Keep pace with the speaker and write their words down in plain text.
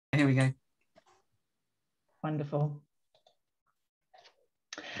Here we go. Wonderful.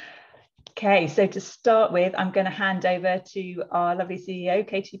 Okay, so to start with, I'm going to hand over to our lovely CEO,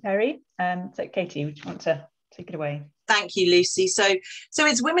 Katie Perry. So Katie, would you want to take it away? Thank you, Lucy. So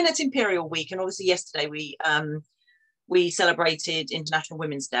it's Women at Imperial Week, and obviously yesterday we celebrated International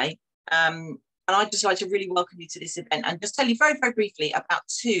Women's Day. And I'd just like to really welcome you to this event and just tell you very, very briefly about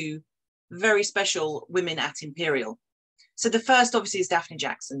two very special women at Imperial. So the first, obviously, is Daphne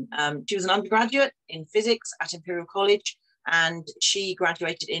Jackson. She was an undergraduate in physics at Imperial College, and she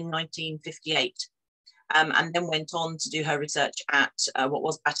graduated in 1958, and then went on to do her research at what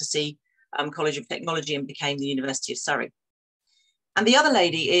was Battersea College of Technology and became the University of Surrey. And the other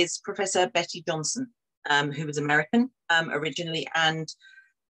lady is Professor Betty Johnson, who was American originally, and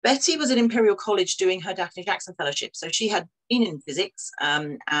Betty was at Imperial College doing her Daphne Jackson Fellowship. So she had been in physics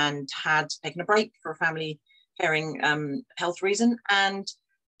and had taken a break for a family caring health reason. And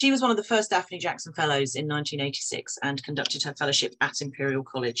she was one of the first Daphne Jackson Fellows in 1986 and conducted her fellowship at Imperial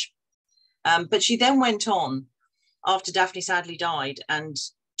College. But she then went on after Daphne sadly died, and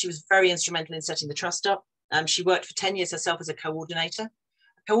she was very instrumental in setting the trust up. She worked for 10 years herself as a coordinator.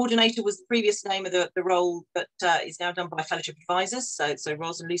 Coordinator was the previous name of the role that is now done by fellowship advisors. So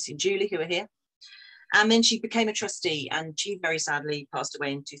Ros and Lucy and Julie, who are here. And then she became a trustee, and she very sadly passed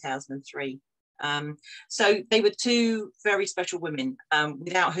away in 2003. So they were two very special women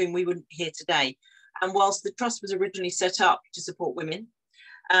without whom we wouldn't be here today. And whilst the trust was originally set up to support women,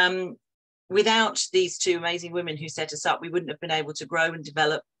 without these two amazing women who set us up, we wouldn't have been able to grow and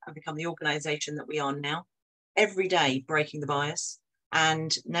develop and become the organisation that we are now. Every day breaking the bias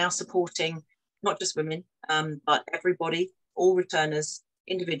and now supporting not just women, but everybody, all returners,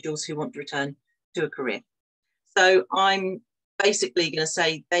 individuals who want to return to a career. So I'm basically going to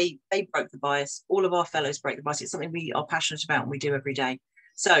say they broke the bias. All of our fellows break the bias. It's something we are passionate about and we do every day.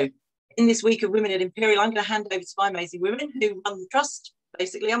 So in this week of Women at Imperial, I'm going to hand over to my amazing women who run the trust.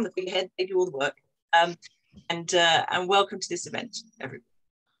 Basically, I'm the figurehead, they do all the work. And welcome to this event, everybody.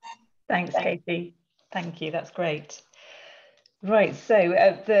 Thanks, Katie. Thank you, that's great. Right, so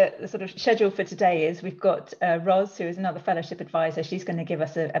the sort of schedule for today is we've got Ros, who is another fellowship advisor. She's going to give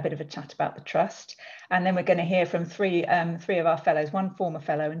us a bit of a chat about the trust. And then we're going to hear from three of our fellows, one former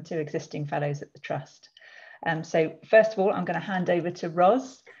fellow and two existing fellows at the trust. So first of all, I'm going to hand over to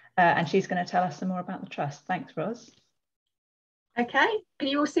Ros, and she's going to tell us some more about the trust. Thanks, Ros. Okay, can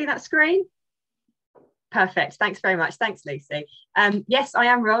you all see that screen? Perfect, thanks very much. Thanks, Lucy. Yes, I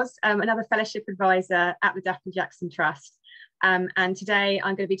am Ros, another fellowship advisor at the Daphne Jackson Trust. And today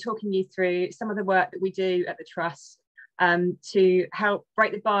I'm going to be talking you through some of the work that we do at the Trust to help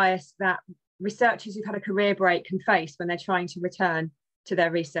break the bias that researchers who've had a career break can face when they're trying to return to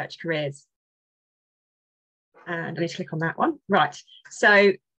their research careers. And I need to click on that one. Right, so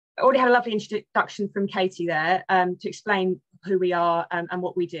I already had a lovely introduction from Katie there to explain who we are and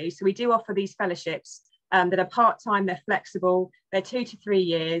what we do. So we do offer these fellowships that are part-time, they're flexible, they're 2 to 3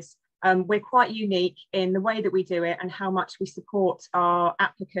 years. We're quite unique in the way that we do it and how much we support our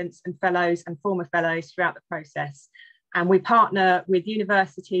applicants and fellows and former fellows throughout the process. And we partner with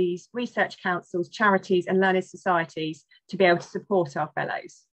universities, research councils, charities and learners' societies to be able to support our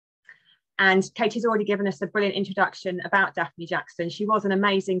fellows. And Katie's already given us a brilliant introduction about Daphne Jackson. She was an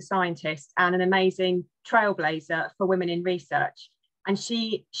amazing scientist and an amazing trailblazer for women in research. And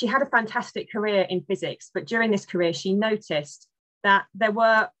she had a fantastic career in physics, but during this career, she noticed that there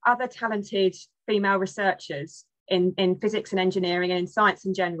were other talented female researchers in physics and engineering and in science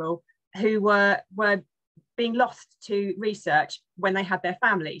in general who were being lost to research when they had their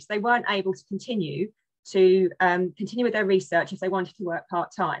families. They weren't able to continue with their research if they wanted to work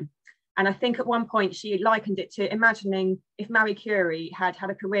part-time. And I think at one point she likened it to imagining if Marie Curie had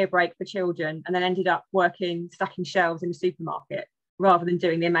had a career break for children and then ended up working, stacking shelves in a supermarket rather than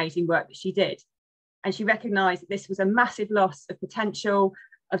doing the amazing work that she did. And she recognised that this was a massive loss of potential,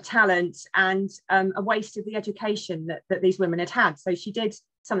 of talent, and a waste of the education that these women had had. So she did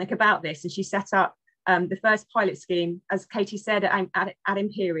something about this, and she set up the first pilot scheme, as Katie said, at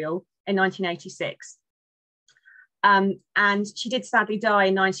Imperial in 1986. And she did sadly die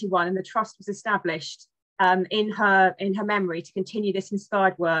in 91, and the trust was established in her memory to continue this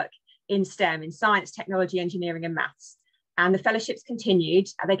inspired work in STEM, in science, technology, engineering, and maths. And the fellowships continued.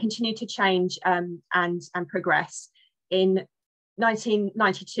 They continued to change and progress. In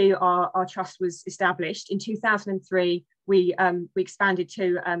 1992, our trust was established. In 2003, we expanded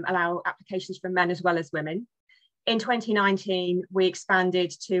to allow applications from men as well as women. In 2019, we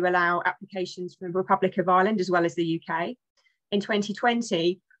expanded to allow applications from the Republic of Ireland as well as the UK. In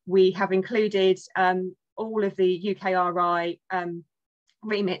 2020, we have included all of the UKRI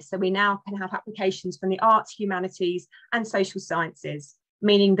remit. So we now can have applications from the arts, humanities and social sciences,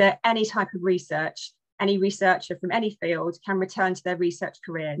 meaning that any type of research, any researcher from any field can return to their research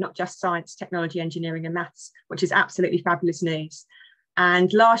career, not just science, technology, engineering and maths, which is absolutely fabulous news.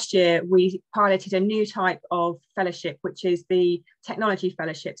 And last year, we piloted a new type of fellowship, which is the technology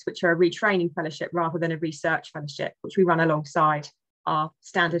fellowships, which are a retraining fellowship rather than a research fellowship, which we run alongside our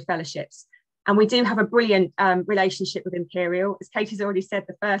standard fellowships. And we do have a brilliant relationship with Imperial. As Katie's already said,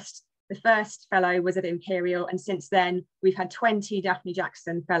 the first fellow was at Imperial, and since then we've had 20 Daphne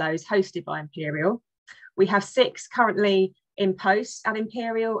Jackson fellows hosted by Imperial. We have 6 currently in post at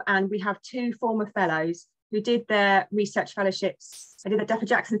Imperial, and we have 2 former fellows who did their research fellowships, they did their Daphne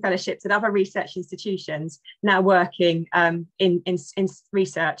Jackson fellowships at other research institutions, now working in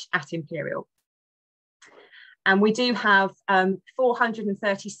research at Imperial. And we do have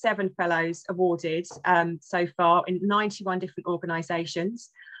 437 fellows awarded so far in 91 different organisations.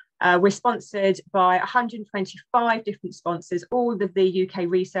 We're sponsored by 125 different sponsors, all of the UK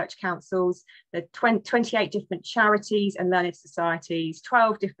research councils, the 28 different charities and learned societies,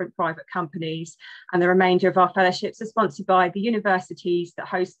 12 different private companies, and the remainder of our fellowships are sponsored by the universities that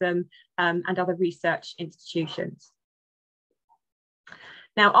host them and other research institutions.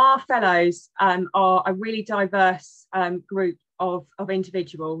 Now, our fellows are a really diverse group of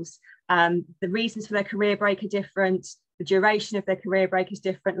individuals. The reasons for their career break are different. The duration of their career break is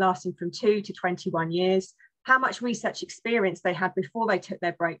different, lasting from 2 to 21 years. How much research experience they had before they took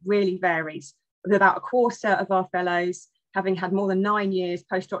their break really varies, with about a quarter of our fellows having had more than 9 years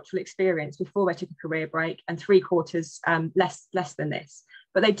postdoctoral experience before they took a career break, and 3/4 less than this.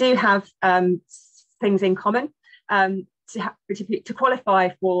 But they do have things in common. To qualify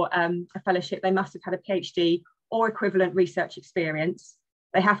for a fellowship, they must have had a PhD or equivalent research experience.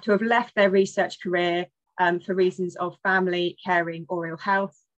 They have to have left their research career for reasons of family, caring or ill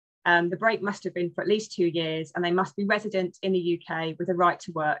health. The break must have been for at least 2 years, and they must be resident in the UK with a right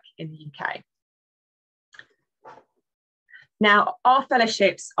to work in the UK. Now, our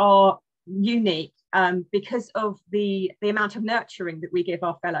fellowships are unique because of the amount of nurturing that we give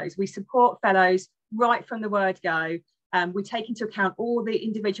our fellows. We support fellows right from the word go. We take into account all the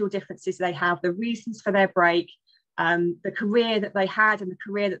individual differences they have, the reasons for their break, the career that they had and the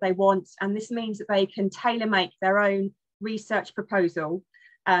career that they want. And this means that they can tailor make their own research proposal,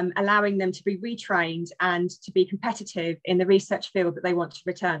 allowing them to be retrained and to be competitive in the research field that they want to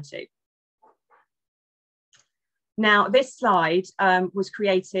return to. Now, this slide was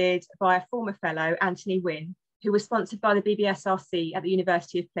created by a former fellow, Anthony Wynne, who was sponsored by the BBSRC at the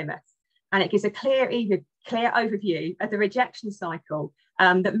University of Plymouth. And it gives a clear overview of the rejection cycle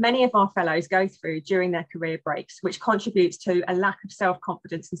that many of our fellows go through during their career breaks, which contributes to a lack of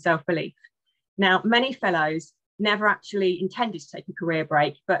self-confidence and self-belief. Now, many fellows never actually intended to take a career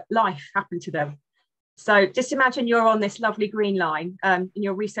break, but life happened to them. So just imagine you're on this lovely green line in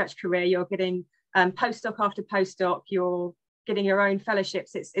your research career, you're getting postdoc after postdoc, you're getting your own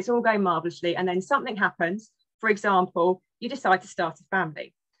fellowships, it's all going marvellously, and then something happens. For example, you decide to start a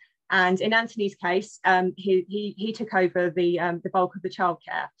family. And in Anthony's case, he took over the bulk of the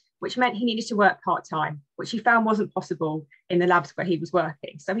childcare, which meant he needed to work part-time, which he found wasn't possible in the labs where he was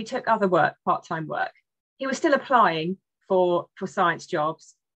working. So he took other work, part-time work. He was still applying for science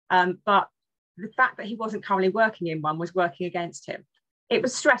jobs, but the fact that he wasn't currently working in one was working against him. It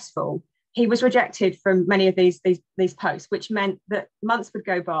was stressful. He was rejected from many of these posts, which meant that months would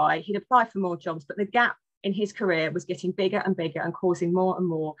go by, he'd apply for more jobs, but the gap in his career was getting bigger and bigger and causing more and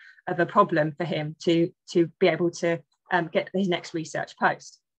more of a problem for him to be able to get his next research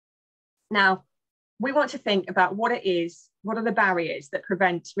post. Now, we want to think about what are the barriers that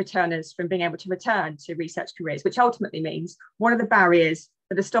prevent returners from being able to return to research careers, which ultimately means what are the barriers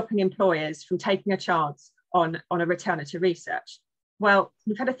that are stopping employers from taking a chance on a returner to research? Well,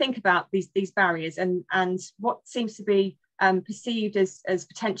 we've had to think about these barriers, and what seems to be perceived as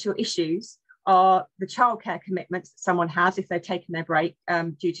potential issues are the childcare commitments that someone has if they've taken their break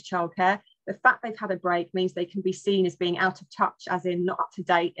due to childcare. The fact they've had a break means they can be seen as being out of touch, as in not up to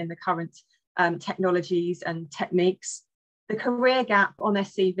date in the current technologies and techniques. The career gap on their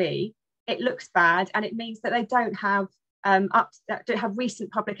CV, it looks bad, and it means that they don't have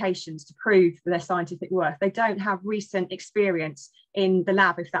recent publications to prove their scientific worth. They don't have recent experience in the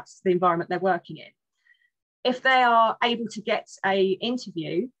lab if that's the environment they're working in. If they are able to get an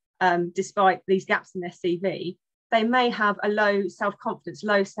interview, despite these gaps in their CV, they may have a low self-confidence,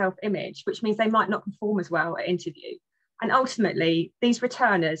 low self-image, which means they might not perform as well at interview. And ultimately, these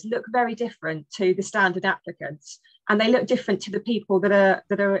returners look very different to the standard applicants, and they look different to the people that are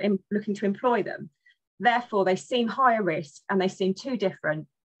looking to employ them. Therefore, they seem higher risk and they seem too different.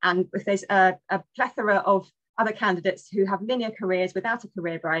 And if there's a plethora of other candidates who have linear careers without a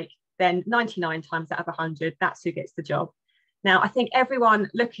career break, then 99 times out of 100, that's who gets the job. Now, I think everyone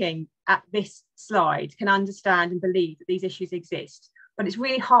looking at this slide can understand and believe that these issues exist, but it's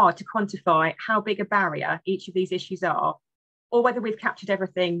really hard to quantify how big a barrier each of these issues are, or whether we've captured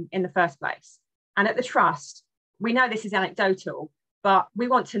everything in the first place. And at the Trust, we know this is anecdotal, but we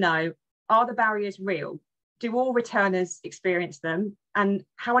want to know, are the barriers real? Do all returners experience them? And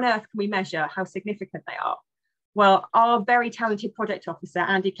how on earth can we measure how significant they are? Well, our very talented project officer,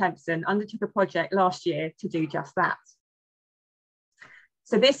 Andy Kempson, undertook a project last year to do just that.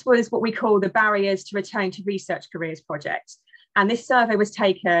 So this was what we call the Barriers to Return to Research Careers project. And this survey was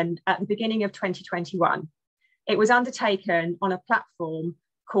taken at the beginning of 2021. It was undertaken on a platform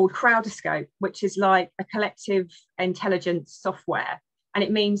called Crowdoscope, which is like a collective intelligence software. And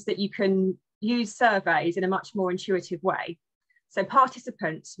it means that you can use surveys in a much more intuitive way. So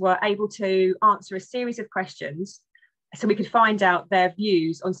participants were able to answer a series of questions so we could find out their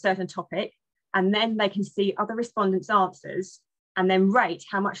views on certain topic, and then they can see other respondents' answers and then rate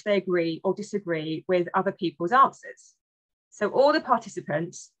how much they agree or disagree with other people's answers. So all the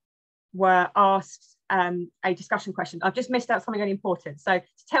participants were asked a discussion question. I've just missed out something really important. So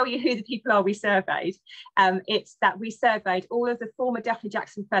to tell you who the people are we surveyed, it's that we surveyed all of the former Daphne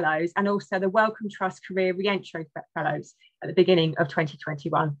Jackson Fellows and also the Wellcome Trust Career Reentry Fellows at the beginning of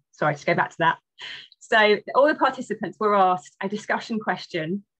 2021. Sorry, to go back to that. So all the participants were asked a discussion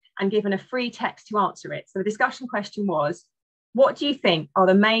question and given a free text to answer it. So the discussion question was, what do you think are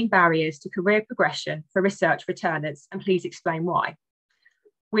the main barriers to career progression for research returners? And please explain why.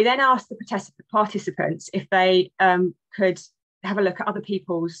 We then asked the participants if they could have a look at other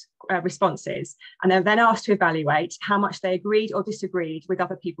people's responses, and they're then asked to evaluate how much they agreed or disagreed with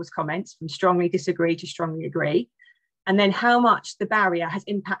other people's comments, from strongly disagree to strongly agree, and then how much the barrier has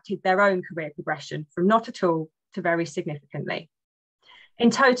impacted their own career progression, from not at all to very significantly.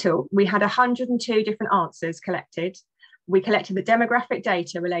 In total, we had 102 different answers collected. We collected the demographic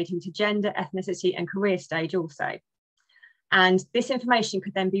data relating to gender, ethnicity, and career stage also. And this information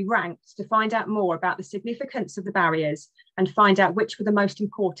could then be ranked to find out more about the significance of the barriers and find out which were the most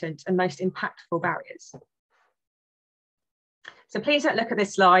important and most impactful barriers. So please don't look at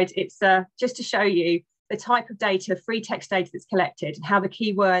this slide. It's just to show you the type of data, free text data that's collected, and how the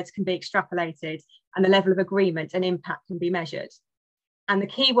keywords can be extrapolated and the level of agreement and impact can be measured. And the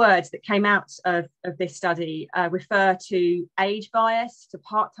keywords that came out of this study refer to age bias, to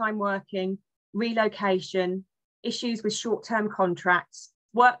part-time working, relocation, issues with short-term contracts,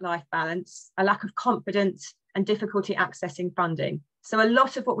 work-life balance, a lack of confidence, and difficulty accessing funding. So a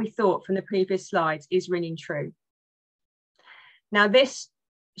lot of what we thought from the previous slides is ringing true. Now this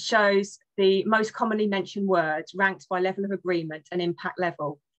shows the most commonly mentioned words ranked by level of agreement and impact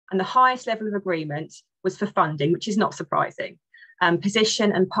level. And the highest level of agreement was for funding, which is not surprising.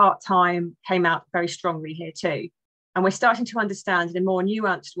 Position and part-time came out very strongly here too. And we're starting to understand in a more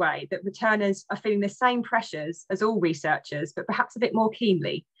nuanced way that returners are feeling the same pressures as all researchers, but perhaps a bit more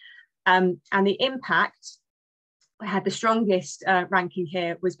keenly. And the impact had the strongest ranking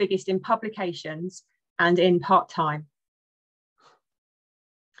here, was biggest in publications and in part-time.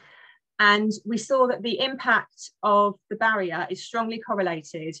 And we saw that the impact of the barrier is strongly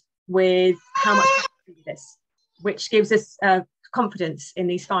correlated with how much we do this, which gives us confidence in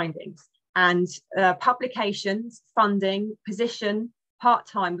these findings. And publications, funding, position,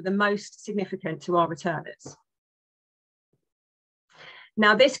 part-time were the most significant to our returners.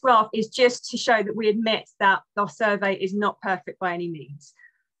 Now, this graph is just to show that we admit that our survey is not perfect by any means.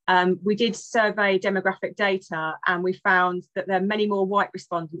 We did survey demographic data and we found that there are many more white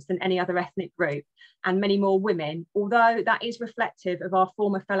respondents than any other ethnic group and many more women, although that is reflective of our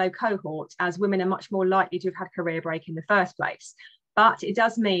former fellow cohort, as women are much more likely to have had career break in the first place. But it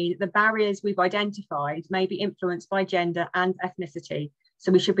does mean that the barriers we've identified may be influenced by gender and ethnicity,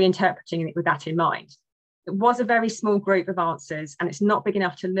 so we should be interpreting it with that in mind. It was a very small group of answers, and it's not big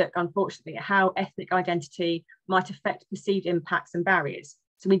enough to look, unfortunately, at how ethnic identity might affect perceived impacts and barriers.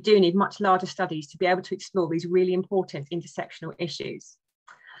 So we do need much larger studies to be able to explore these really important intersectional issues.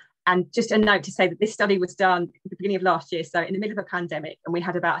 And just a note to say that this study was done at the beginning of last year, so in the middle of a pandemic, and we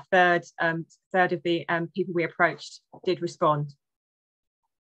had about a third of the people we approached did respond.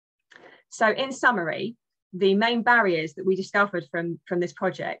 So in summary, the main barriers that we discovered from this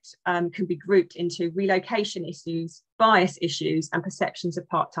project can be grouped into relocation issues, bias issues, and perceptions of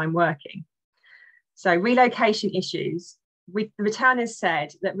part-time working. So relocation issues, the returners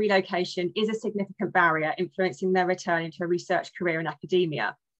said that relocation is a significant barrier influencing their return into a research career in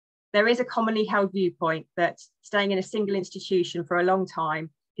academia. There is a commonly held viewpoint that staying in a single institution for a long time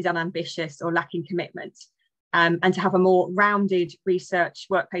is unambitious or lacking commitment, and to have a more rounded research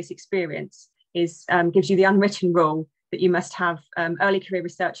workplace experience gives you the unwritten rule that you must have early career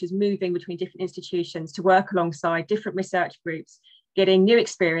researchers moving between different institutions to work alongside different research groups, getting new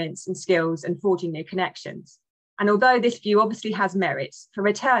experience and skills and forging new connections. And although this view obviously has merits, for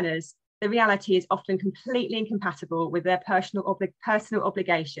returners, the reality is often completely incompatible with their personal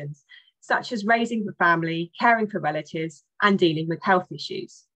obligations, such as raising the family, caring for relatives, and dealing with health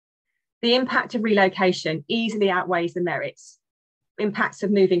issues. The impact of relocation easily outweighs the merits. Impacts of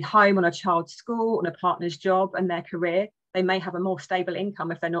moving home on a child's school, on a partner's job and their career. They may have a more stable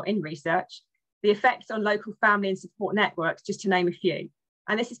income if they're not in research. The effects on local family and support networks, just to name a few.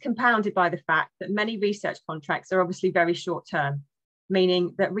 And this is compounded by the fact that many research contracts are obviously very short term,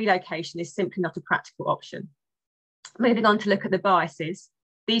 meaning that relocation is simply not a practical option. Moving on to look at the biases,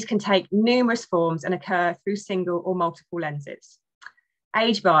 these can take numerous forms and occur through single or multiple lenses.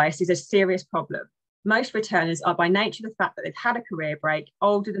 Age bias is a serious problem. Most returners are by nature the fact that they've had a career break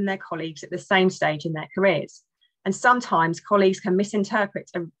older than their colleagues at the same stage in their careers. And sometimes colleagues can misinterpret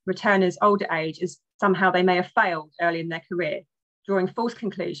a returner's older age as somehow they may have failed early in their career, drawing false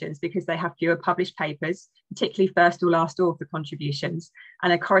conclusions because they have fewer published papers, particularly first or last author contributions,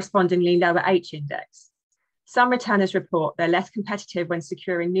 and a correspondingly lower H index. Some returners report they're less competitive when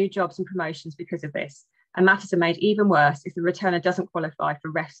securing new jobs and promotions because of this, and matters are made even worse if the returner doesn't qualify for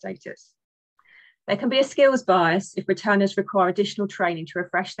ref status. There can be a skills bias if returners require additional training to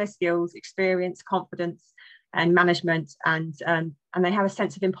refresh their skills, experience, confidence, and management, and they have a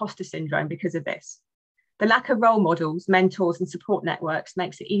sense of imposter syndrome because of this. The lack of role models, mentors, and support networks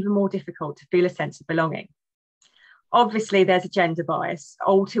makes it even more difficult to feel a sense of belonging. Obviously, there's a gender bias.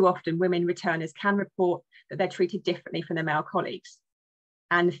 All too often, women returners can report that they're treated differently from their male colleagues.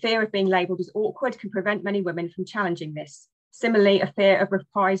 And the fear of being labelled as awkward can prevent many women from challenging this. Similarly, a fear of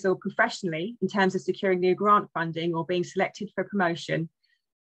reprisal professionally in terms of securing new grant funding or being selected for promotion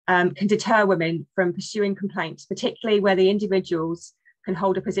can deter women from pursuing complaints, particularly where the individuals can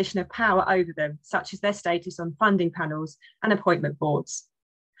hold a position of power over them, such as their status on funding panels and appointment boards.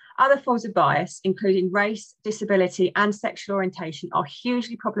 Other forms of bias, including race, disability, and sexual orientation, are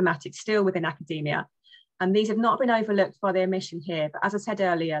hugely problematic still within academia. And these have not been overlooked by the omission here. But as I said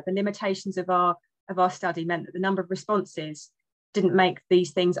earlier, the limitations of our study meant that the number of responses didn't make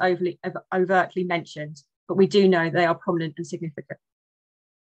these things overtly mentioned, but we do know they are prominent and significant.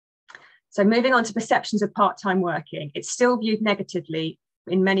 So moving on to perceptions of part-time working, it's still viewed negatively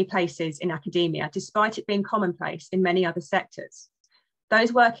in many places in academia, despite it being commonplace in many other sectors.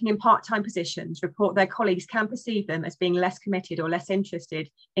 Those working in part-time positions report their colleagues can perceive them as being less committed or less interested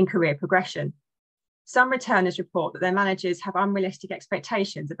in career progression. Some returners report that their managers have unrealistic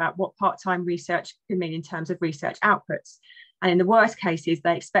expectations about what part-time research can mean in terms of research outputs. And in the worst cases,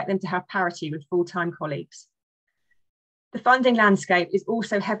 they expect them to have parity with full-time colleagues. The funding landscape is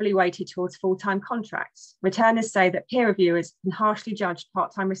also heavily weighted towards full-time contracts. Returners say that peer reviewers can harshly judge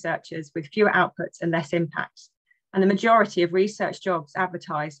part-time researchers with fewer outputs and less impact. And the majority of research jobs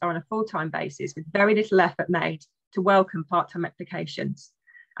advertised are on a full-time basis with very little effort made to welcome part-time applications.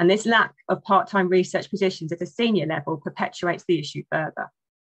 And this lack of part-time research positions at a senior level perpetuates the issue further.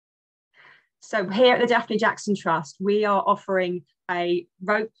 So here at the Daphne Jackson Trust, we are offering a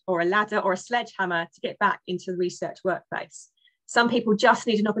rope or a ladder or a sledgehammer to get back into the research workplace. Some people just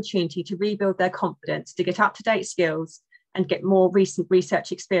need an opportunity to rebuild their confidence, to get up-to-date skills and get more recent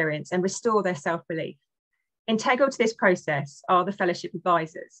research experience and restore their self-belief. Integral to this process are the fellowship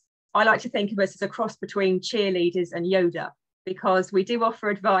advisors. I like to think of us as a cross between cheerleaders and Yoda, because we do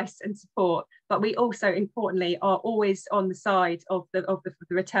offer advice and support, but we also importantly are always on the side of the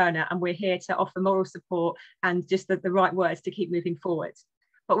returner, and we're here to offer moral support and just the right words to keep moving forward.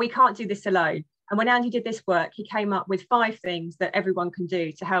 But we can't do this alone. And when Andy did this work, he came up with 5 things that everyone can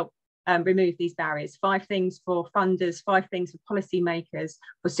do to help remove these barriers. 5 things for funders, 5 things for policymakers,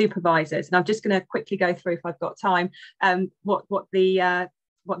 for supervisors. And I'm just going to quickly go through, if I've got time, what the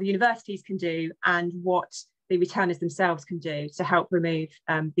universities can do and what the returners themselves can do to help remove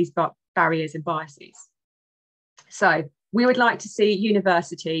these barriers and biases. So we would like to see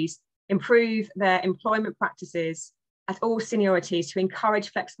universities improve their employment practices at all seniorities to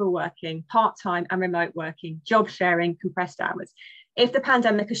encourage flexible working, part-time and remote working, job sharing, compressed hours. If the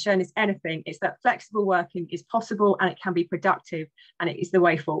pandemic has shown us anything, it's that flexible working is possible and it can be productive, and it is the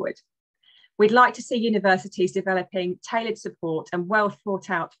way forward. We'd like to see universities developing tailored support and well thought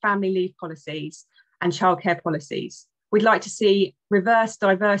out family leave policies and childcare policies. We'd like to see reverse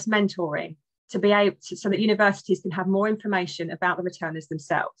diverse mentoring to be able to, so that universities can have more information about the returners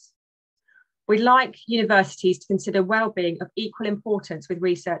themselves. We'd like universities to consider well-being of equal importance with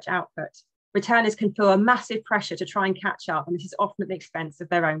research output. Returners can feel a massive pressure to try and catch up, and this is often at the expense of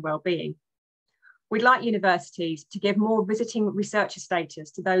their own well-being. We'd like universities to give more visiting researcher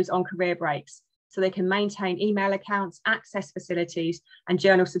status to those on career breaks, so they can maintain email accounts, access facilities and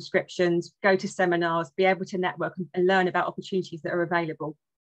journal subscriptions, go to seminars, be able to network and learn about opportunities that are available.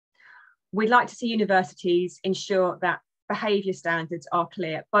 We'd like to see universities ensure that behaviour standards are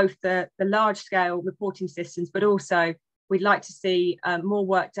clear, both the large-scale reporting systems, but also we'd like to see more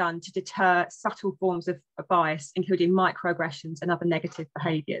work done to deter subtle forms of bias, including microaggressions and other negative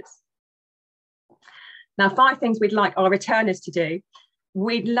behaviours. Now, 5 things we'd like our returners to do.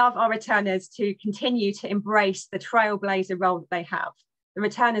 We'd love our returners to continue to embrace the trailblazer role that they have. The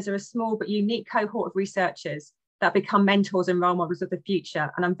returners are a small but unique cohort of researchers that become mentors and role models of the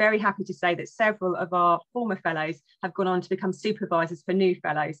future. And I'm very happy to say that several of our former fellows have gone on to become supervisors for new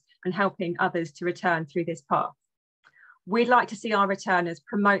fellows and helping others to return through this path. We'd like to see our returners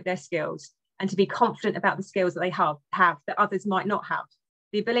promote their skills and to be confident about the skills that they have that others might not have.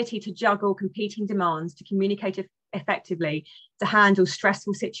 The ability to juggle competing demands, to communicate effectively, to handle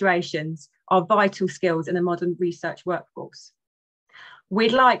stressful situations are vital skills in a modern research workforce.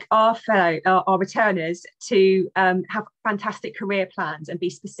 We'd like our returners to have fantastic career plans and be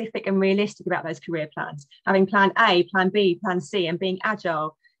specific and realistic about those career plans, having plan A, plan B, plan C, and being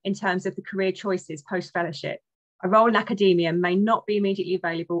agile in terms of the career choices post-fellowship. A role in academia may not be immediately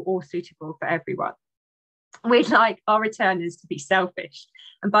available or suitable for everyone. We'd like our returners to be selfish.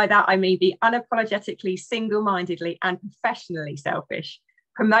 And by that, I mean be unapologetically, single-mindedly and professionally selfish,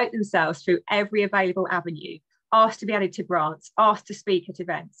 promote themselves through every available avenue, ask to be added to grants, ask to speak at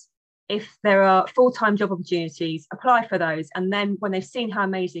events. If there are full-time job opportunities, apply for those. And then when they've seen how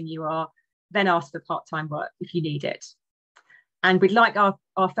amazing you are, then ask for part-time work if you need it. And we'd like our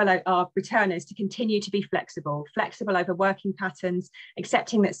returners to continue to be flexible over working patterns,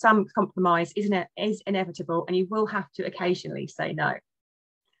 accepting that some compromise is inevitable and you will have to occasionally say no.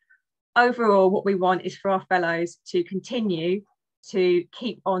 Overall, what we want is for our fellows to continue to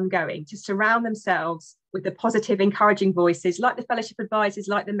keep on going, to surround themselves with the positive, encouraging voices, like the fellowship advisors,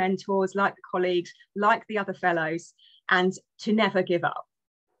 like the mentors, like the colleagues, like the other fellows, and to never give up.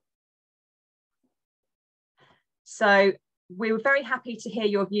 So we were very happy to hear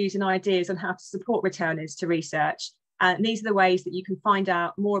your views and ideas on how to support returners to research. And these are the ways that you can find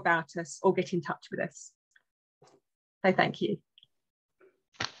out more about us or get in touch with us. So thank you.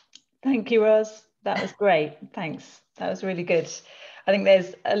 Thank you, Ros. That was great. Thanks. That was really good. I think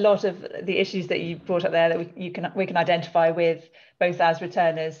there's a lot of the issues that you brought up there that we can identify with, both as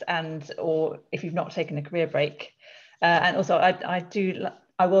returners and or if you've not taken a career break. And also,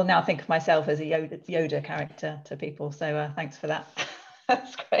 I will now think of myself as a Yoda character to people. So thanks for that.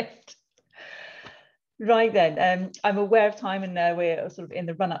 That's great. Right then, I'm aware of time and we're sort of in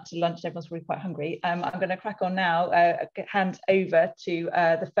the run up to lunch. Everyone's probably quite hungry. I'm going to crack on now, hand over to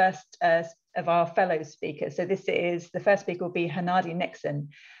the first of our fellow speakers. So the first speaker will be Hanadi Nixon.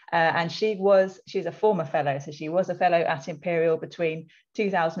 And she was a former fellow. So she was a fellow at Imperial between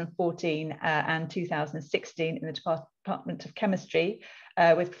 2014 and 2016 in the Department of Chemistry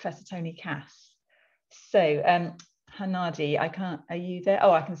with Professor Tony Cass. So Hanadi, are you there?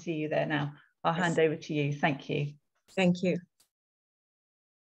 Oh, I can see you there now. I'll hand over to you. Thank you. Thank you.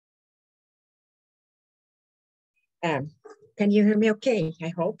 Can you hear me okay, I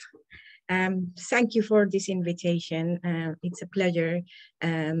hope? Thank you for this invitation. It's a pleasure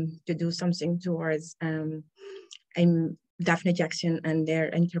to do something towards Daphne Jackson and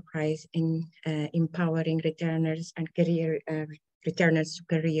their enterprise in empowering returners and returners to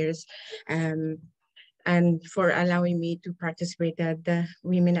careers. And for allowing me to participate at the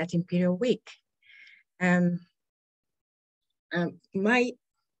Women at Imperial Week. Can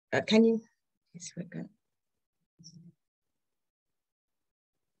you, yes, we can.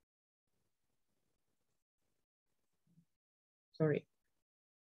 Sorry.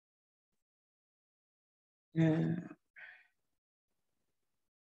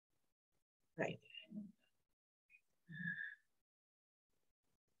 Right.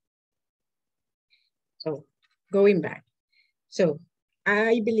 So going back, so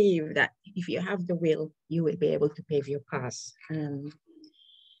I believe that if you have the will, you will be able to pave your path. And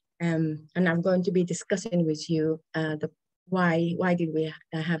I'm going to be discussing with you why did we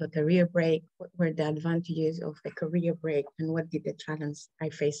have a career break? What were the advantages of the career break, and what did the challenge I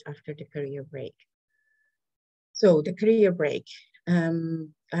faced after the career break? So the career break,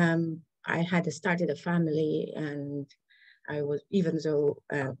 I had started a family, and even though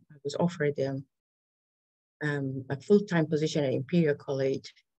I was offered a full-time position at Imperial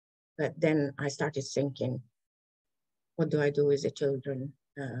College, But then I started thinking, what do I do with the children?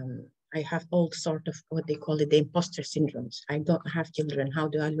 I have all sort of what they call it, the imposter syndromes. I don't have children. How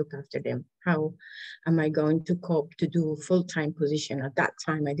do I look after them? How am I going to cope to do full-time position? At that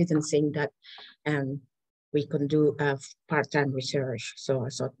time, I didn't think that we can do part-time research. So I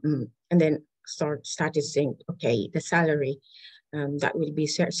thought, and then started saying, okay, the salary, that will be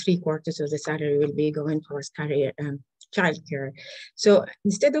 3/4 of the salary will be going towards career childcare. So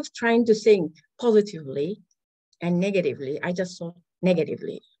instead of trying to think positively and negatively, I just thought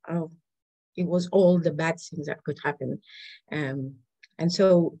negatively. Oh, it was all the bad things that could happen. And so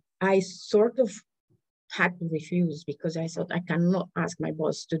I sort of had to refuse because I thought I cannot ask my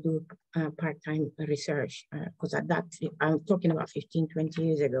boss to do part-time research because at that, I'm talking about 15, 20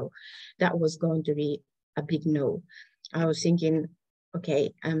 years ago, that was going to be a big no. I was thinking, okay,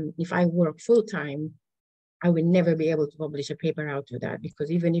 if I work full-time, I will never be able to publish a paper out of that because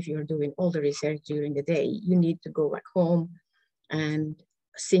even if you're doing all the research during the day, you need to go back home and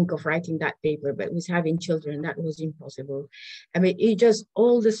think of writing that paper. But with having children, that was impossible. I mean, it just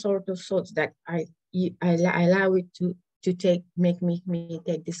all the sort of thoughts that I allow it to make me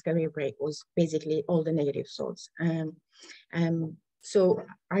take this career break was basically all the negative thoughts. So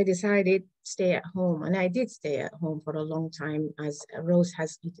I decided stay at home, and I did stay at home for a long time. As Rose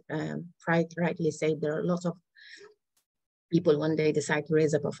has rightly said, there are lots of people when they decide to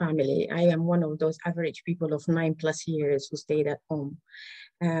raise up a family. I am one of those average people of 9+ years who stayed at home.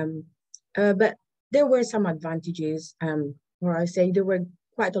 But there were some advantages, or I say there were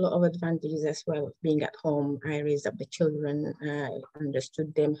quite a lot of advantages as well. Being at home, I raised up the children, I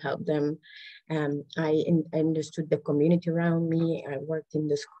understood them, helped them. I understood the community around me. I worked in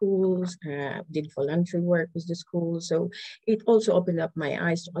the schools, did voluntary work with the schools. So it also opened up my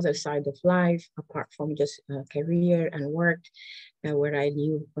eyes to other side of life, apart from just career and work, where I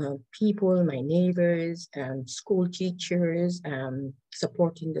knew people, my neighbors, school teachers,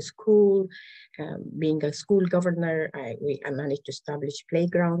 supporting the school. Being a school governor, I managed to establish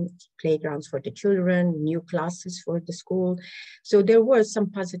playgrounds for the children, new classes for the school. So there were some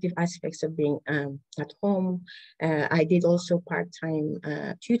positive aspects of being at home. I did also part-time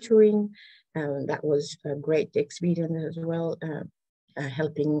tutoring. That was a great experience as well,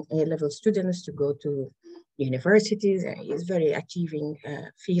 helping A-level students to go to universities. It's very achieving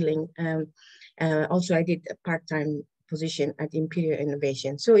feeling. Also, I did a part-time position at Imperial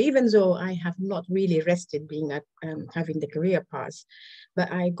Innovation. So even though I have not really rested being at having the career path, but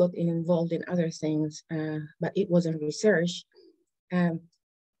I got involved in other things, but it wasn't research. But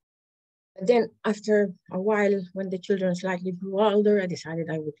then after a while, when the children slightly grew older, I decided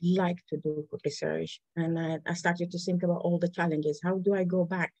I would like to do research. And I started to think about all the challenges. How do I go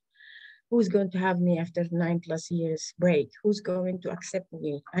back? Who's going to have me after 9+ years break? Who's going to accept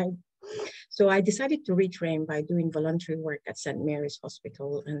me? So I decided to retrain by doing voluntary work at St. Mary's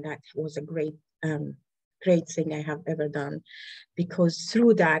Hospital. And that was a great thing I have ever done, because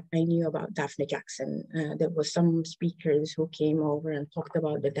through that, I knew about Daphne Jackson. There were some speakers who came over and talked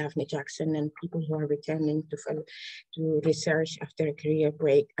about the Daphne Jackson and people who are returning to research after a career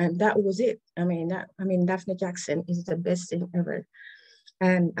break. And that was it. I mean, Daphne Jackson is the best thing ever.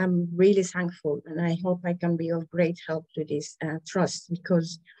 And I'm really thankful, and I hope I can be of great help to this trust,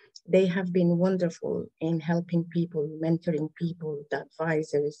 because they have been wonderful in helping people, mentoring people, the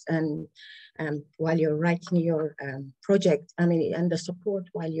advisors, and while you're writing your project, and the support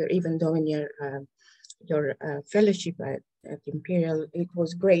while you're even doing your fellowship at Imperial. It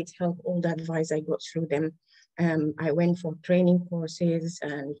was great help, all the advice I got through them. I went for training courses,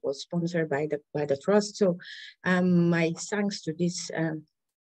 and it was sponsored by the trust. So my thanks to this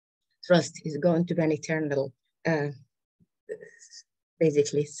trust is going to be an eternal,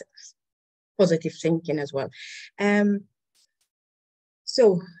 basically positive thinking as well.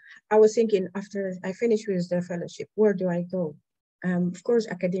 So I was thinking, after I finish with the fellowship, where do I go? Of course,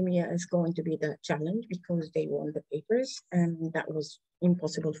 academia is going to be the challenge because they won the papers, and that was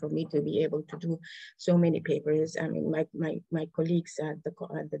impossible for me to be able to do so many papers. I mean, my colleagues at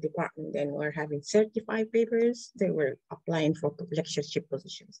the department then were having 35 papers. They were applying for lectureship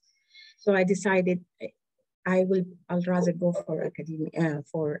positions. So I decided I'll rather go for academia,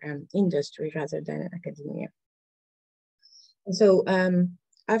 for industry rather than academia. So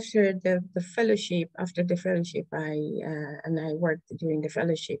after the fellowship, I worked during the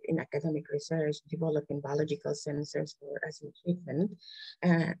fellowship in academic research, developing biological sensors for asthma treatment.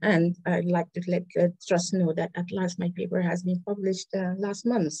 And I'd like to let the trust know that at last my paper has been published last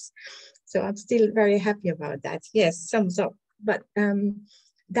month. So I'm still very happy about that. Yes, thumbs up. But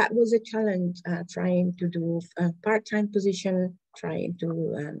that was a challenge, trying to do a part-time position trying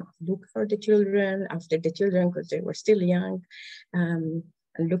to look for the children, after the children, because they were still young, and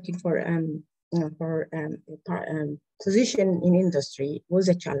looking for position in industry was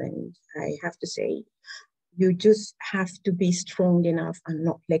a challenge, I have to say. You just have to be strong enough and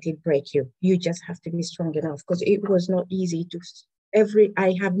not let it break you. You just have to be strong enough, because it was not easy to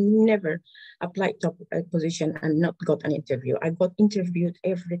I have never applied to a position and not got an interview. I got interviewed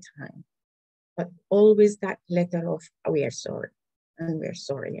every time, but always that letter of, we are sorry, and we're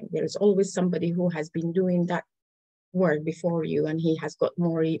sorry. And there is always somebody who has been doing that work before you, and he has got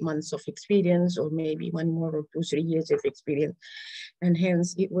more months of experience, or maybe 1 more or 2, 3 years of experience. And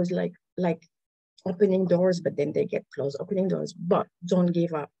hence it was like opening doors, but then they get closed, opening doors, but don't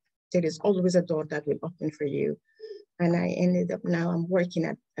give up. There is always a door that will open for you. And I ended up now, I'm working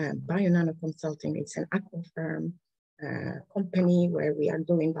at BioNano Consulting. It's an aqua firm company where we are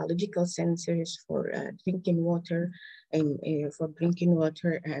doing biological sensors for drinking water and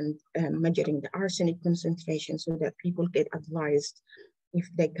measuring the arsenic concentration so that people get advised if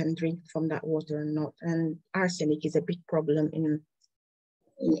they can drink from that water or not. And arsenic is a big problem in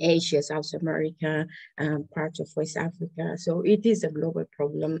Asia, South America, parts of West Africa. So it is a global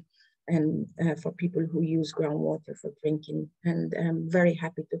problem, and for people who use groundwater for drinking. And I'm very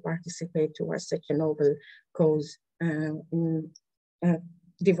happy to participate towards such a noble cause in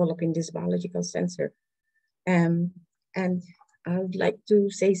developing this biological sensor. And I would like to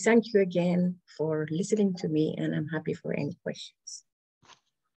say thank you again for listening to me, and I'm happy for any questions.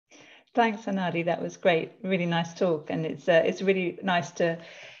 Thanks, Anadi. That was great. Really nice talk. And it's really nice to,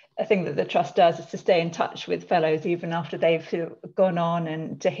 I think that the Trust does is to stay in touch with fellows even after they've gone on,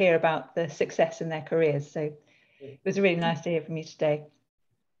 and to hear about the success in their careers. So it was really nice to hear from you today.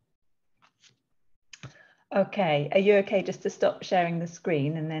 Okay, are you okay just to stop sharing the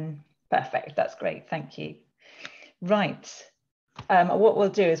screen and then, perfect, that's great, thank you. Right, what we'll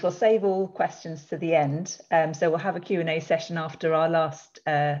do is we'll save all questions to the end. So we'll have a Q&A session after our last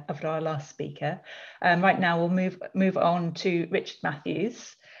speaker. Right now we'll move on to Richard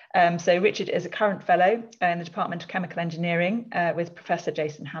Matthews. So Richard is a current fellow in the Department of Chemical Engineering with Professor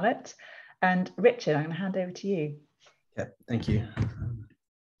Jason Hallett. And Richard, I'm going to hand over to you. Yeah, thank you.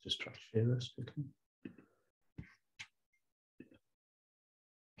 Just try to share this quickly.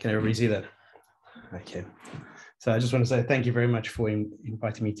 Can everybody see that? Okay. So I just want to say thank you very much for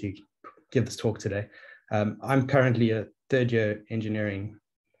inviting me to give this talk today. I'm currently a third-year engineering,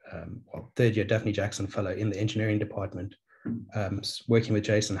 third-year Daphne Jackson Fellow in the engineering department, working with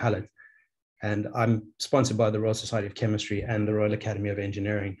Jason Hallett. And I'm sponsored by the Royal Society of Chemistry and the Royal Academy of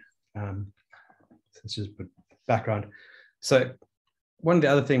Engineering. So it's just background. So one of the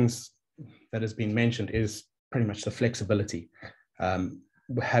other things that has been mentioned is pretty much the flexibility.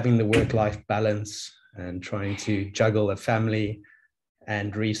 Having the work-life balance and trying to juggle a family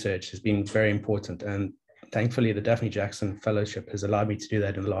and research has been very important. And thankfully, the Daphne Jackson Fellowship has allowed me to do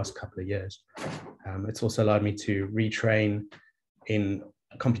that in the last couple of years. It's also allowed me to retrain in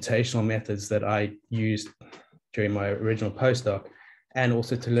computational methods that I used during my original postdoc, and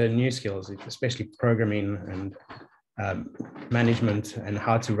also to learn new skills, especially programming and management and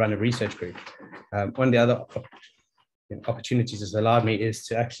how to run a research group. One of the other opportunities it's allowed me is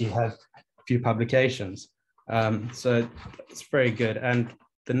to actually have a few publications. So it's very good. And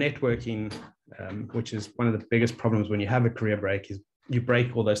the networking, which is one of the biggest problems when you have a career break, is you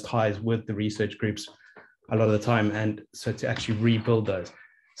break all those ties with the research groups a lot of the time. And so to actually rebuild those.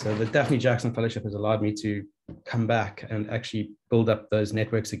 So the Daphne Jackson Fellowship has allowed me to come back and actually build up those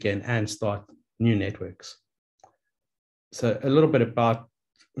networks again and start new networks. So a little bit about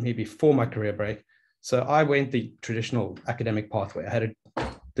me before my career break. So I went the traditional academic pathway. I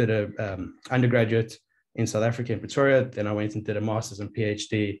did a undergraduate in South Africa in Pretoria. Then I went and did a master's and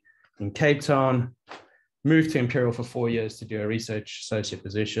PhD in Cape Town, moved to Imperial for 4 years to do a research associate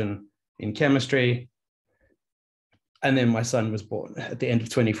position in chemistry. And then my son was born at the end of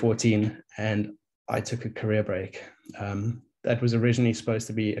 2014, and I took a career break. That was originally supposed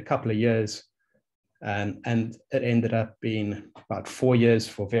to be a couple of years, and it ended up being about 4 years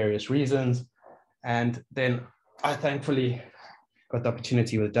for various reasons. And then I thankfully got the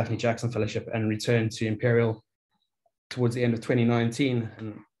opportunity with the Daphne Jackson Fellowship and returned to Imperial towards the end of 2019,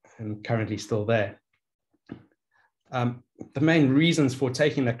 and currently still there. The main reasons for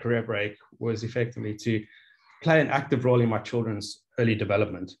taking that career break was effectively to play an active role in my children's early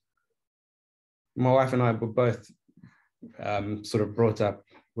development. My wife and I were both sort of brought up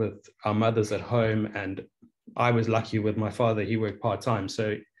with our mothers at home, and I was lucky with my father. He worked part-time,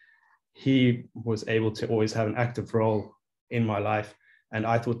 so he was able to always have an active role in my life. And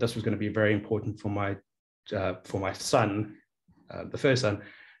I thought this was going to be very important for my son the first son,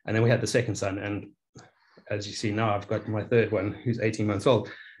 and then we had the second son. And as you see now, I've got my third one who's 18 months old.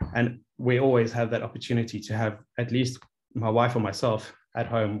 And we always have that opportunity to have at least my wife or myself at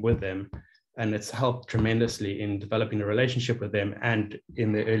home with them. And it's helped tremendously in developing a relationship with them and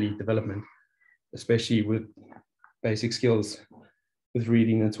in their early development, especially with basic skills with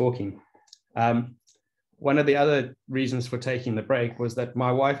reading and talking. One of the other reasons for taking the break was that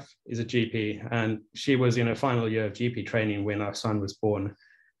my wife is a GP, and she was in her final year of GP training when our son was born.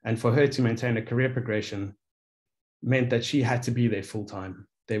 And for her to maintain a career progression meant that she had to be there full time.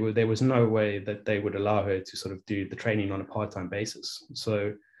 There was no way that they would allow her to sort of do the training on a part-time basis.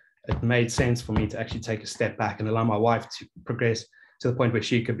 So it made sense for me to actually take a step back and allow my wife to progress to the point where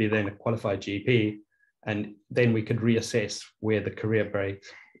she could be then a qualified GP. And then we could reassess where the career break,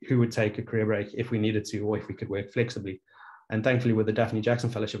 who would take a career break if we needed to, or if we could work flexibly. And thankfully with the Daphne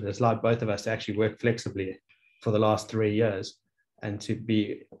Jackson Fellowship, it has allowed both of us to actually work flexibly for the last 3 years and to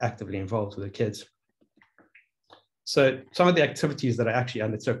be actively involved with the kids. So some of the activities that I actually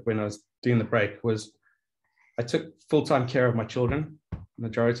undertook when I was doing the break was I took full-time care of my children,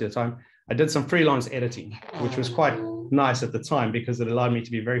 majority of the time. I did some freelance editing, which was quite nice at the time because it allowed me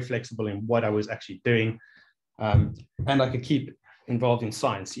to be very flexible in what I was actually doing. And I could keep involved in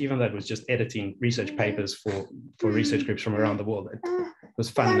science, even though it was just editing research papers for research groups from around the world. It was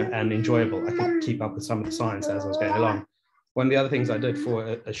fun and enjoyable. I could keep up with some of the science as I was going along. One of the other things I did for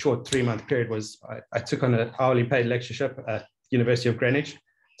a short 3-month period was I took on an hourly paid lectureship at University of Greenwich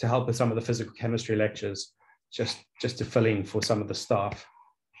to help with some of the physical chemistry lectures, just to fill in for some of the staff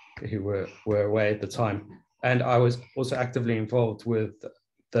who were away at the time. And I was also actively involved with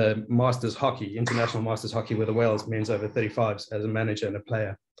the Masters Hockey, International Masters Hockey with the Wales men's over 35s as a manager and a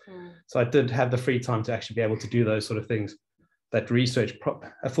player. So I did have the free time to actually be able to do those sort of things that research,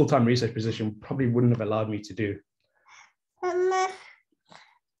 a full-time research position probably wouldn't have allowed me to do.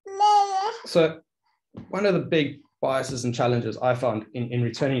 So one of the big biases and challenges I found in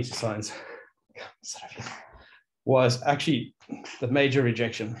returning to science was actually the major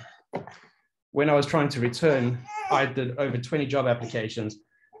rejection. When I was trying to return, I did over 20 job applications,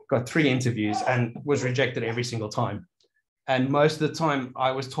 got 3 interviews, and was rejected every single time. And most of the time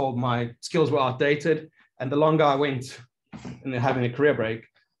I was told my skills were outdated, and the longer I went in having a career break,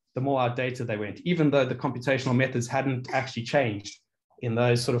 the more outdated they went, even though the computational methods hadn't actually changed in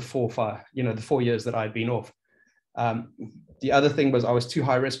those sort of 4 or 5, the 4 years that I'd been off. The other thing was I was too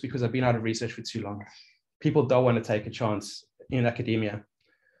high risk because I've been out of research for too long. People don't want to take a chance in academia.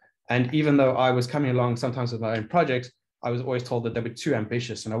 And even though I was coming along sometimes with my own projects, I was always told that they were too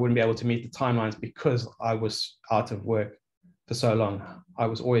ambitious and I wouldn't be able to meet the timelines because I was out of work for so long. I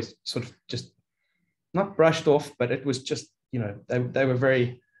was always sort of just not brushed off, but it was just, they were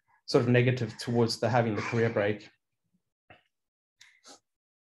very sort of negative towards having the career break.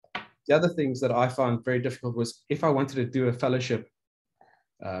 The other things that I found very difficult was if I wanted to do a fellowship,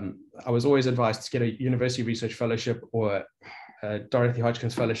 I was always advised to get a university research fellowship or a Dorothy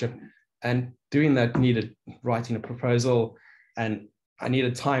Hodgkins fellowship. And doing that needed writing a proposal, and I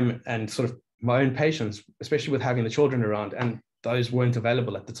needed time and sort of my own patience, especially with having the children around, and those weren't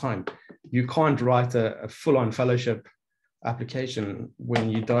available at the time. You can't write a full-on fellowship application when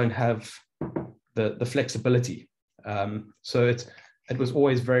you don't have the flexibility. So it was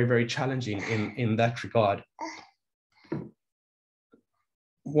always very, very challenging in that regard.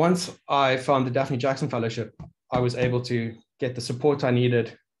 Once I found the Daphne Jackson Fellowship, I was able to get the support I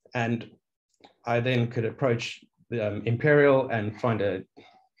needed, and I then could approach the Imperial and find a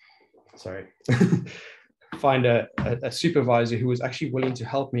supervisor who was actually willing to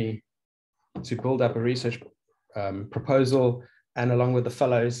help me to build up a research proposal, and along with the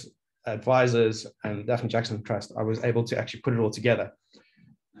fellows, advisors, and Daphne Jackson Trust, I was able to actually put it all together.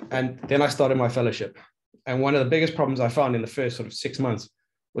 And then I started my fellowship. And one of the biggest problems I found in the first sort of 6 months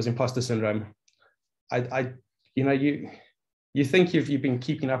was imposter syndrome. You think you've been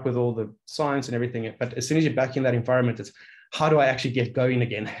keeping up with all the science and everything, but as soon as you're back in that environment, it's how do I actually get going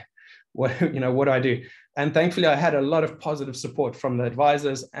again? What do I do? And thankfully, I had a lot of positive support from the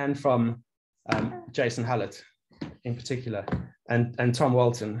advisors and from Jason Hallett in particular, and Tom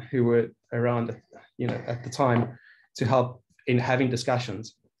Walton, who were around, at the time to help in having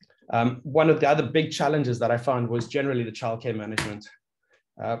discussions. One of the other big challenges that I found was generally the childcare management.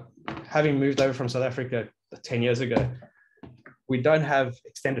 Having moved over from South Africa 10 years ago, we don't have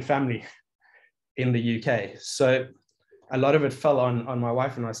extended family in the UK. So a lot of it fell on my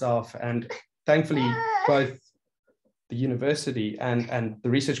wife and myself. And thankfully, both the university and the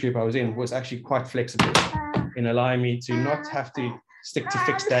research group I was in was actually quite flexible in allowing me to not have to stick to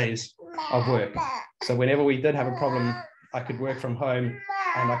fixed days of work. So whenever we did have a problem I could work from home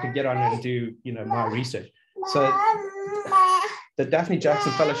and I could get on and do, my research. So the Daphne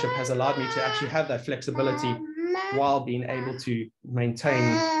Jackson Fellowship has allowed me to actually have that flexibility while being able to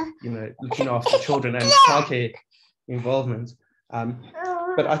maintain, looking after children and childcare involvement.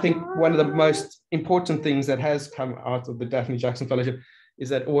 But I think one of the most important things that has come out of the Daphne Jackson Fellowship is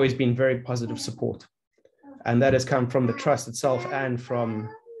that always been very positive support. And that has come from the trust itself and from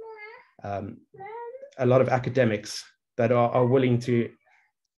a lot of academics that are willing to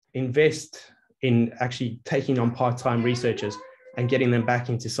invest in actually taking on part-time researchers and getting them back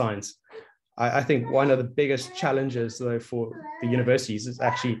into science. I think one of the biggest challenges, though, for the universities is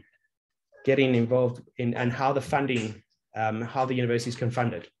actually getting involved in and how the funding, how the universities can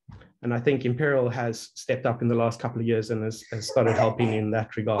fund it. And I think Imperial has stepped up in the last couple of years and has started helping in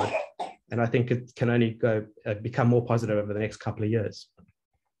that regard. And I think it can only become more positive over the next couple of years.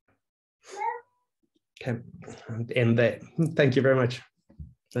 Okay, and that. Thank you very much for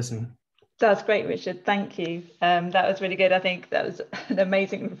listening. That's great, Richard. Thank you. That was really good. I think that was an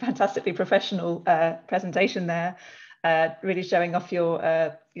amazing, fantastically professional presentation there, really showing off your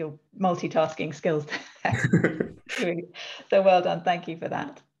multitasking skills there. So well done. Thank you for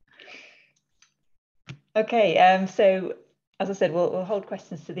that. Okay, so as I said, we'll hold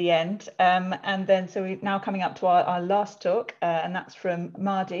questions to the end. And then, so we're now coming up to our last talk, and that's from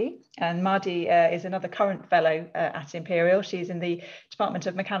Mardi. And Mardi is another current fellow at Imperial. She's in the Department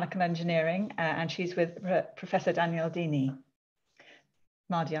of Mechanical Engineering, and she's with Professor Daniel Dini.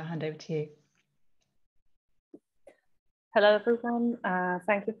 Mardi, I'll hand over to you. Hello, everyone.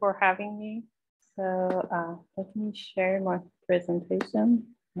 Thank you for having me. So let me share my presentation.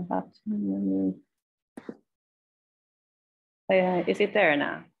 Is it there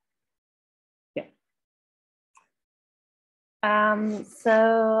now? Yeah.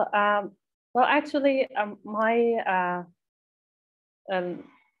 Well, actually, my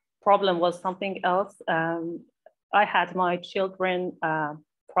problem was something else. I had my children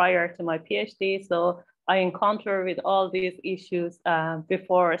prior to my PhD, so I encountered with all these issues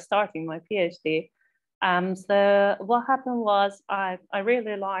before starting my PhD. So what happened was I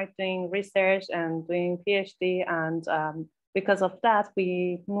really liked doing research and doing PhD, and because of that,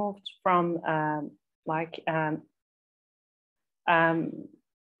 we moved from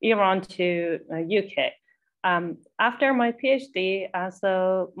Iran to UK. After my PhD,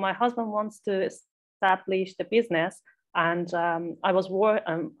 so my husband wants to establish the business, and I was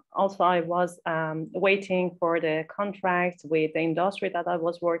waiting for the contract with the industry that I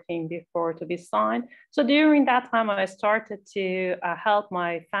was working before to be signed. So during that time, I started to help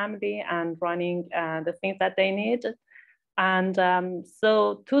my family and running the things that they need. And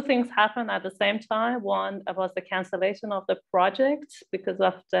so two things happened at the same time. One was the cancellation of the project because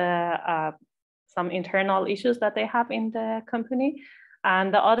of the some internal issues that they have in the company.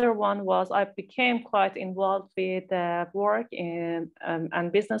 And the other one was I became quite involved with work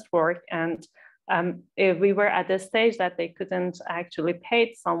and business work. And we were at the stage that they couldn't actually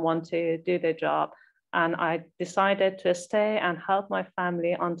pay someone to do the job. And I decided to stay and help my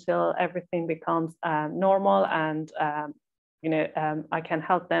family until everything becomes normal and I can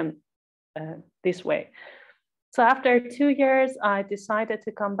help them this way. So after 2 years, I decided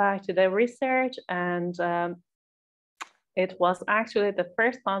to come back to the research, and it was actually the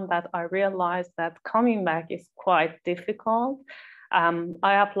first time that I realized that coming back is quite difficult.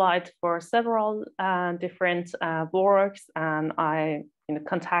 I applied for several different works, and I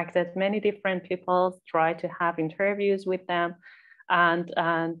contacted many different people, tried to have interviews with them. And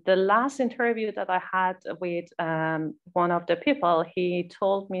the last interview that I had with one of the people, he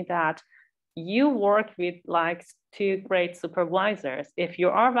told me that you work with like 2 great supervisors. If you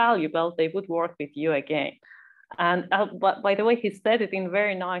are valuable, they would work with you again. And but by the way, he said it in a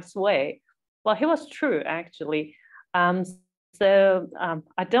very nice way. Well, he was true, actually. So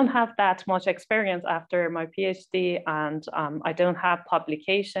I don't have that much experience after my PhD, and I don't have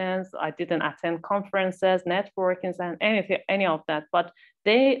publications. I didn't attend conferences, networkings, and any of that, but